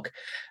at York,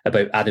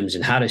 about Adams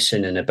and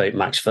Harrison and about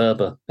Max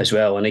Verber as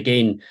well. And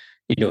again,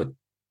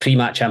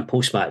 pre-match and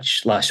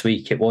post-match last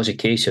week, it was a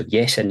case of,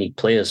 yes, I need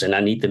players and I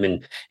need them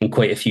in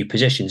quite a few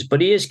positions.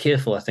 But he is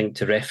careful, I think,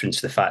 to reference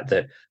the fact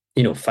that,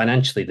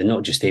 financially, they're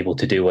not just able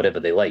to do whatever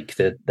they like.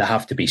 There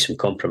have to be some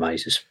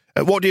compromises.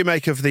 What do you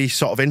make of the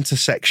sort of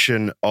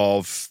intersection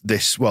of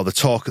this, the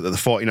talk that the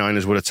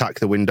 49ers would attack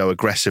the window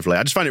aggressively?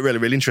 I just find it really,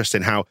 really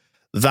interesting how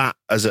that,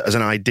 as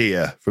an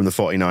idea from the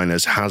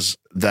 49ers, has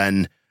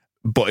then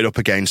butted up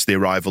against the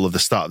arrival of the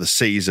start of the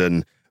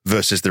season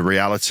versus the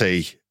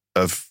reality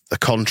of the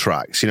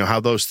contracts. How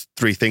those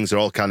three things are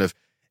all kind of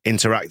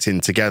interacting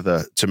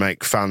together to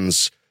make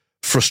fans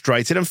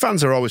frustrated. And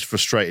fans are always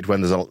frustrated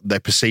when they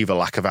perceive a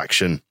lack of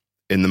action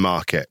in the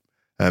market.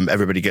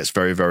 Everybody gets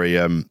very, very,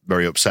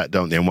 very upset,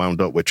 don't they, and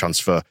wound up with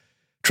transfer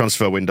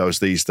windows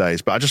these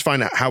days. But I just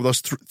find out how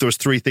those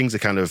three things are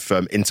kind of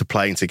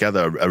interplaying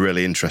together a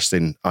really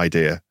interesting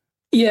idea.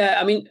 Yeah,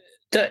 I mean,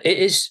 it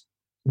is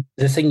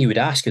the thing you would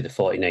ask of the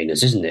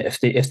 49ers, isn't it?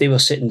 If they were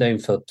sitting down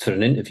for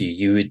an interview,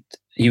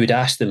 you would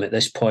ask them at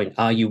this point,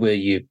 are you where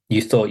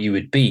you thought you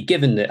would be?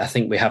 Given that I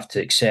think we have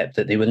to accept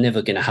that they were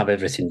never going to have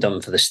everything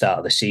done for the start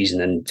of the season,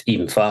 and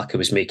even Farke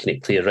was making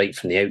it clear right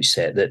from the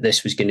outset that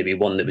this was going to be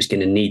one that was going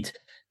to need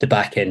the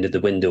back end of the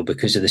window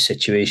because of the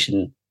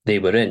situation they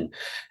were in.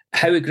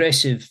 How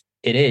aggressive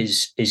it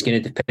is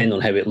going to depend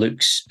on how it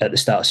looks at the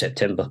start of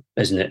September,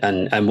 isn't it?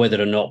 And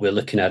whether or not we're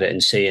looking at it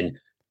and saying,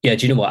 yeah,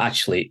 do you know what,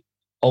 actually,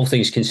 all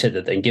things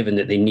considered, and given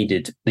that they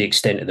needed the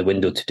extent of the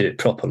window to do it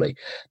properly,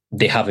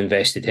 they have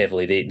invested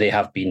heavily. They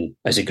have been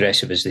as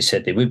aggressive as they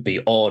said they would be.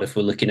 Or if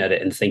we're looking at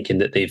it and thinking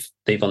that they've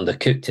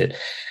undercooked it.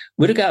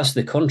 With regards to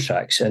the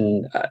contracts,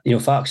 and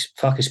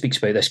Farke speaks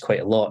about this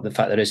quite a lot, the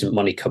fact there isn't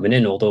money coming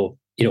in, although,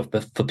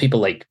 for people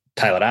like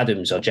Tyler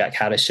Adams or Jack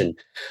Harrison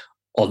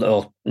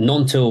or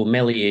Nonto,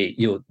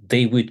 Melier,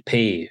 they would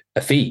pay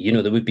a fee.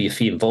 There would be a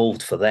fee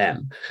involved for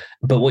them.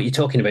 But what you're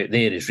talking about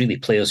there is really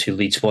players who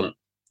Leeds want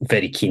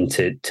very keen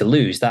to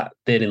lose. That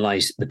therein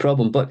lies the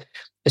problem. But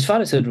as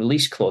far as the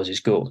release clauses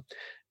go,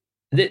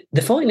 the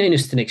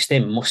 49ers to an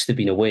extent must have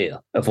been aware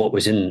of what were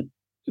in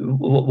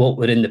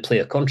the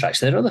player contracts.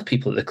 There are other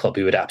people at the club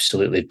who would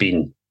absolutely have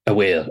been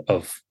aware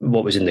of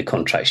what was in the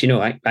contracts.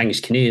 Angus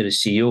Kinnear, as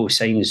CEO,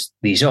 signs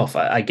these off.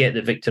 I get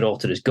that Victor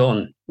Alter is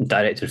gone,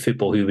 director of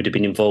football, who would have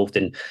been involved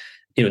in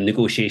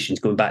negotiations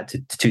going back to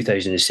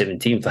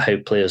 2017 for how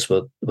players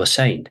were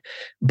signed.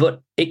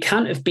 But it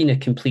can't have been a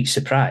complete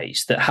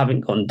surprise that,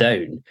 having gone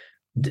down,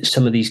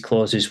 some of these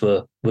clauses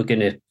were going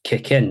to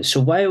kick in. So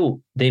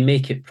while they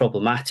make it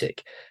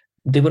problematic,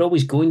 they were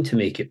always going to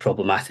make it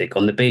problematic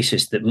on the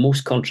basis that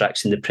most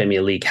contracts in the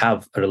Premier League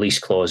have a release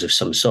clause of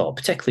some sort,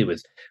 particularly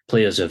with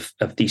players of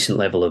decent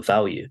level of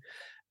value.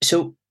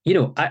 So,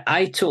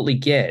 I totally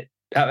get,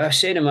 I was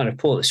saying in my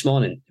report this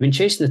morning, I've been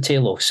chasing the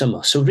tail all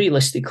summer. So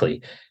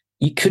realistically,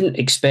 you couldn't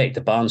expect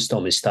a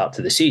barnstorming start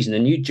to the season.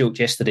 And you joked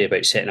yesterday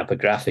about setting up a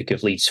graphic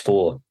of Leeds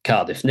 4,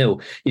 Cardiff 0.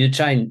 You're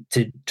trying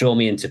to draw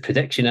me into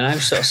prediction. And I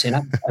was sort of saying,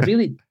 I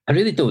really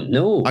don't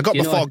know. I got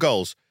the 4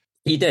 goals.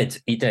 He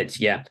did,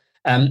 yeah.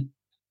 I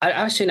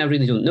was saying I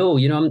really don't know.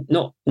 I'm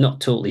not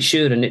totally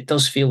sure. And it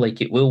does feel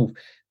like it will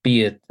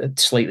be a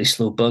slightly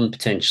slow burn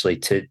potentially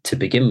to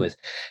begin with.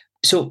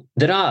 So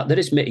there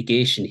is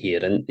mitigation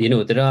here, and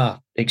there are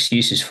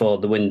excuses for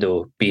the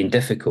window being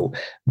difficult,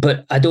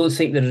 but I don't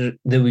think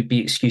there would be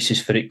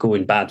excuses for it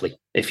going badly,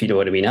 if you know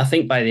what I mean. I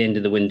think by the end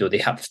of the window they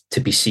have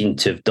to be seen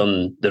to have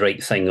done the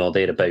right thing or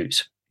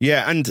thereabouts.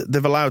 Yeah, and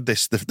they've allowed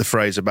the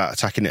phrase about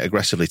attacking it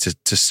aggressively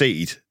to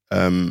seed.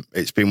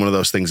 It's been one of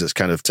those things that's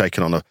kind of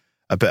taken on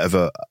a bit of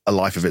a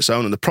life of its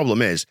own, and the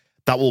problem is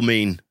that will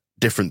mean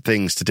different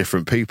things to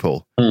different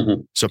people.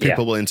 Mm-hmm. So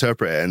people will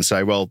interpret it and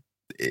say, well,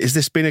 is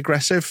this being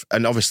aggressive?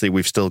 And obviously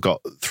we've still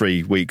got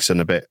 3 weeks and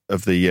a bit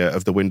of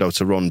the window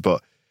to run,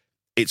 but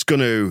it's going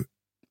to,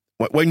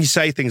 when you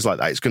say things like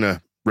that, it's going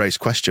to raise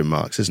question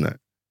marks, isn't it?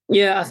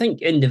 Yeah, I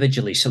think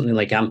individually something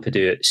like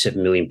Ampadu at £7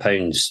 million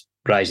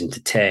rising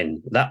to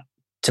 10, that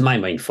to my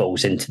mind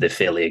falls into the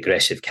fairly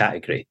aggressive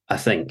category, I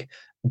think.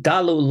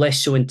 Darlow less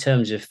so in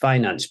terms of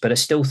finance, but I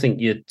still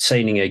think you're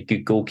signing a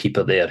good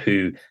goalkeeper there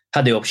who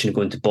had the option of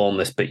going to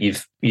Bournemouth, but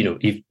you've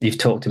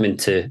talked him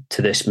into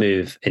this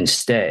move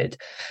instead.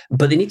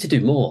 But they need to do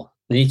more.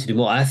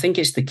 I think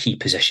it's the key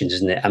positions,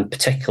 isn't it? And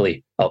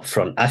particularly up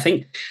front. I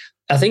think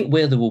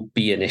where there will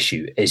be an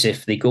issue is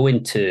if they go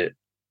into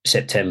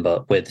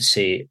September with,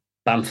 say,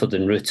 Bamford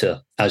and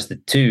Rutter as the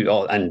two,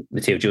 and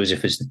Matteo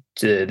Joseph as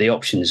the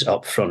options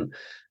up front.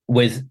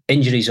 With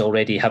injuries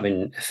already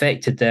having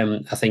affected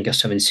them, I think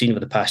us having seen over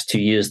the past 2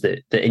 years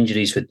that the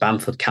injuries with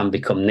Bamford can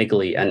become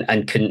niggly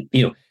and can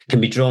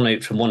be drawn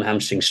out from one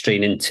hamstring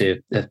strain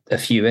into a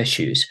few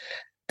issues.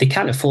 They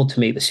can't afford to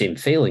make the same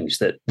failings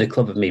that the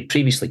club have made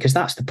previously, because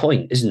that's the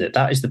point, isn't it?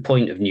 That is the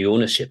point of new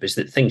ownership, is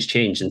that things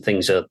change and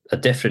things are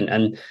different.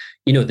 And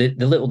the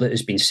little that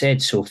has been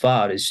said so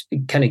far is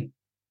kind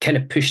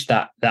of pushed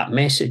that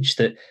message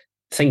that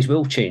things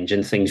will change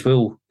and things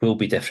will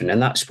be different.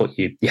 And that's what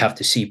you have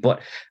to see.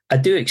 But I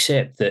do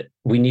accept that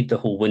we need the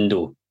whole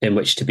window in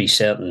which to be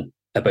certain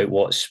about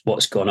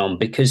what's gone on,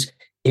 because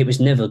it was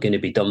never going to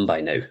be done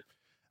by now.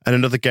 And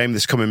another game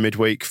this coming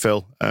midweek,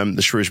 Phil,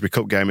 the Shrewsbury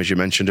Cup game, as you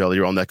mentioned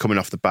earlier on, they're coming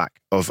off the back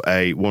of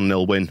a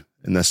 1-0 win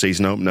in their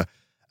season opener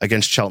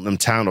against Cheltenham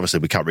Town. Obviously,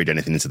 we can't read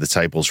anything into the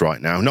tables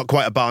right now. Not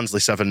quite a Barnsley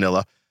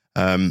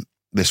 7-0,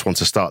 this one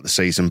to start the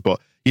season, but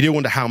you do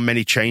wonder how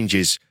many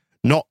changes,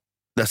 not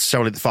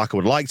necessarily that Farke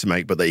would like to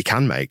make, but that he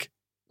can make.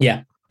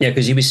 Yeah,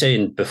 because he was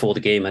saying before the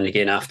game and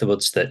again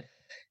afterwards that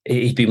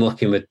he'd been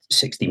working with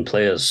 16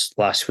 players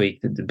last week.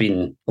 There'd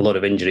been a lot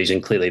of injuries,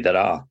 and clearly there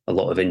are a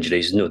lot of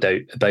injuries, no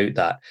doubt about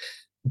that.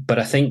 But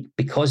I think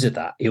because of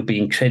that, he'll be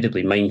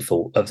incredibly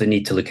mindful of the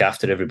need to look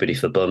after everybody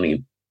for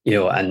Birmingham,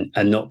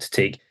 and not to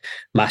take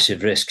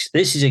massive risks.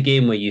 This is a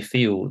game where you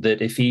feel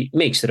that if he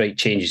makes the right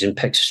changes and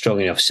picks a strong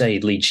enough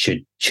side, Leeds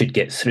should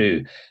get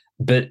through.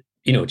 But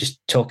just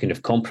talking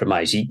of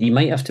compromise, he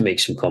might have to make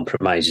some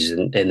compromises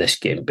in this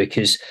game,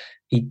 because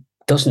he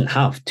doesn't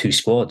have two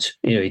squads.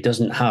 He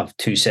doesn't have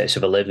two sets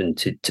of 11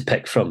 to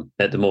pick from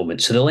at the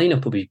moment. So the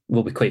lineup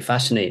will be quite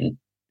fascinating.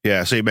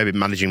 Yeah, so maybe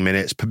managing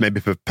minutes. Maybe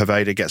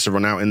Paveda gets a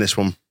run out in this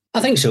one. I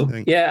think so.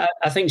 Yeah,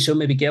 I think so.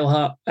 Maybe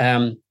Gelhardt,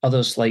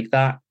 others like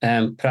that.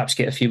 Perhaps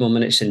get a few more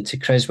minutes into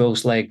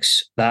Creswell's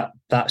legs, that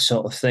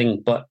sort of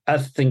thing. But I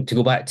think, to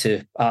go back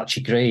to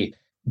Archie Gray,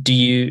 do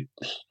you,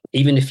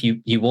 even if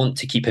you want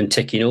to keep him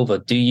ticking over,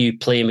 do you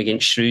play him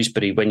against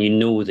Shrewsbury when you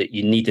know that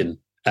you need him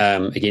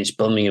against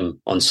Birmingham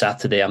on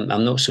Saturday? I'm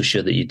not so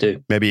sure that you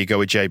do. Maybe you go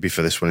with JB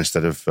for this one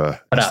instead of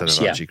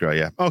Archie Gray.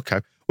 Yeah. Okay.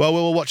 Well, we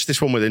will watch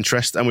this one with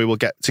interest, and we will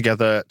get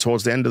together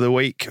towards the end of the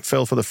week,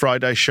 Phil, for the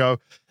Friday show,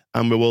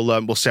 and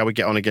we'll see how we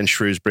get on against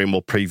Shrewsbury, and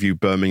we'll preview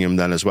Birmingham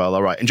then as well.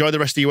 All right. Enjoy the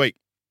rest of your week.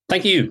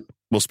 Thank you.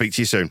 We'll speak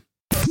to you soon.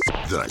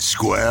 The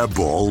Square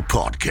Ball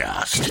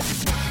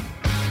Podcast.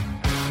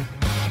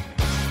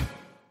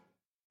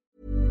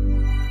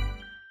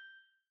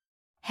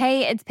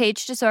 Hey, it's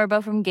Paige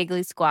DeSorbo from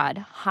Giggly Squad.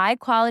 High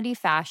quality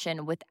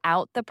fashion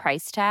without the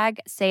price tag.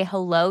 Say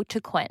hello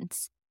to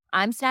Quince.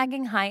 I'm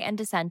snagging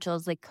high-end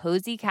essentials like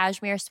cozy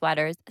cashmere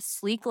sweaters,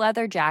 sleek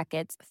leather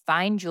jackets,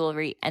 fine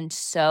jewelry, and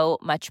so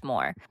much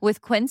more.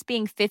 With Quince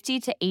being 50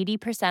 to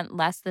 80%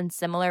 less than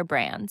similar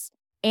brands.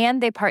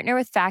 And they partner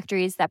with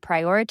factories that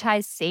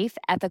prioritize safe,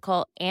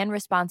 ethical, and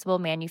responsible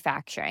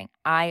manufacturing.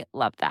 I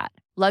love that.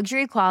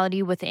 Luxury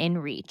quality within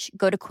reach.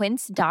 Go to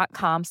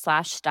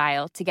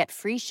quince.com/style to get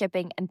free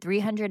shipping and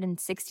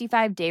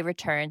 365-day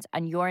returns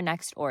on your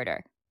next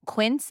order.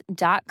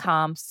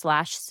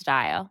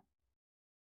 Quince.com/style.